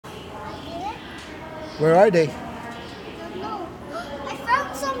Where are they? I don't know. I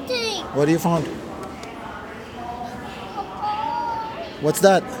found something. What do you found? Papa. What's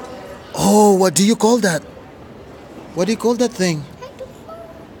that? Oh, what do you call that? What do you call that thing? I don't know.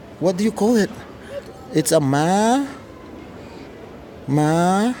 What do you call it? It's a Ma.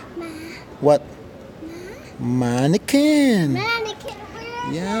 what? Mannequin. Mannequin. Where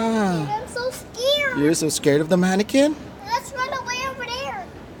is Yeah. it? I'm so scared. You're so scared of the mannequin? Let's run away over there.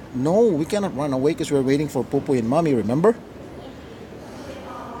 No, we cannot run away because we're waiting for Popo and Mommy, remember?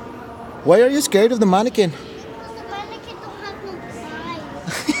 Why are you scared of the mannequin? Because the mannequin don't have no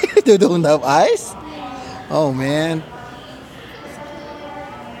eyes. They don't have eyes? Yeah. Oh man.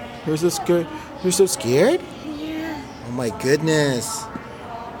 You're so scared. You're so scared? Yeah. Oh my goodness.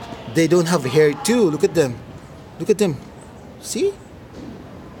 They don't have hair too. Look at them. Look at them. See?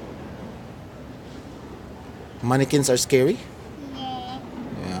 Mannequins are scary? Yeah.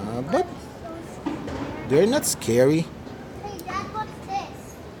 Yeah, but So scared. they're not scary. Hey, Dad, what's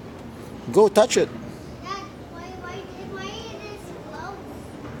this? Go touch it. Dad, why it is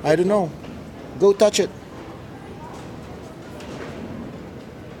closed? I don't know. Go touch it.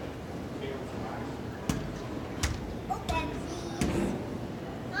 Open, please.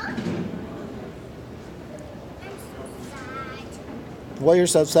 Huh? I'm so sad. Why you're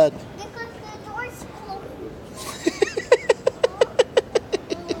so sad? Because the door's closed.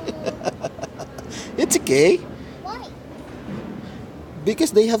 It's okay. Why?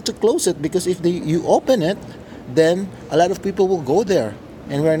 Because they have to close it because if you open it, then a lot of people will go there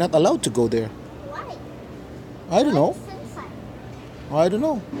and we're not allowed to go there. Why? I don't know. What's inside? I don't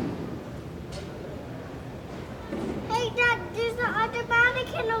know. Hey, Dad, there's the other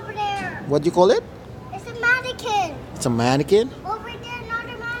mannequin over there. What do you call it? It's a mannequin. It's a mannequin? Over there,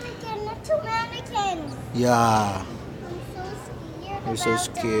 another mannequin. There's two mannequins. Yeah. I'm so scared. You're so about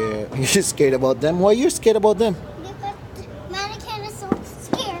scared. You're scared about them? Why are you scared about them? them. Because the mannequin is so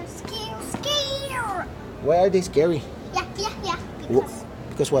scared. Why are they scary? Yeah.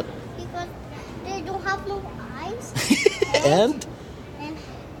 Because what? Because they don't have no eyes. And? and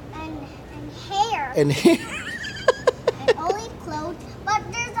hair. And here. And only clothes. But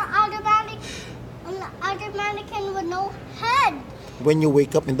there's the other mannequin with no head. When you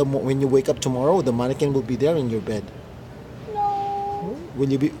wake up when you wake up tomorrow, the mannequin will be there in your bed. No.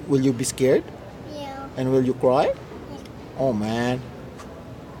 Will you be scared? Yeah. And will you cry? Oh man.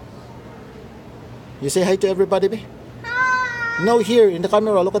 You say hi to everybody, be? Hi. No, here in the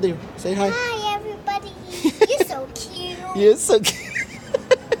camera. Look at you. Say hi. Hi, everybody. You're so cute. You're so cute.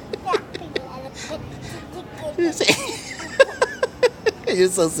 Yeah. You're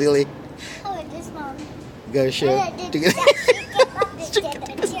so silly. Oh, this one. Go show.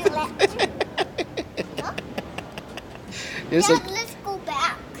 You're so. Dad, let's go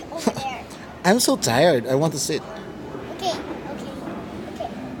back over there. I'm so tired. I want to sit. Okay.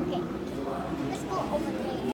 Let's go over there.